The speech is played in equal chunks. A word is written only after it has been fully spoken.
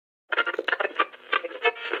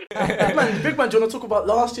Big man, do you want to talk about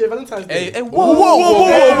last year Valentine's Day? Hey, whoa.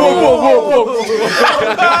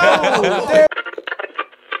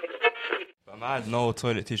 I had no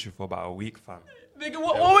toilet tissue for about a week, fam. Nigga,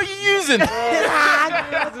 what were you using?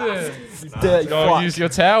 Dirty Don't fuck. use your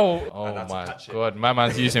towel. Oh had to my catch it. god, my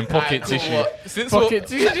man's using pocket tissue. Since Pocket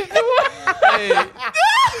tissue. Hey.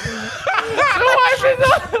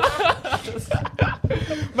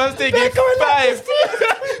 Man's taking 5.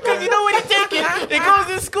 Because you know when you take it, it goes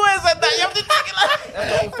in squares like that. You have to take it like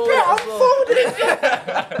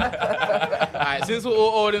Alright, since we're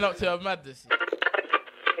all holding up to your madness.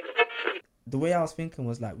 The way I was thinking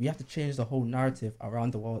was like, we have to change the whole narrative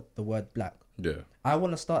around the word black. Yeah. I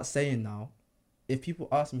want to start saying now, if people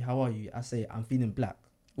ask me, how are you? I say, I'm feeling black.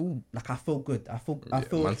 Ooh, like I feel good. I feel,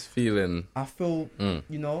 Man's feeling.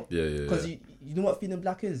 you know? Yeah. Because you know what feeling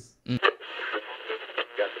black is?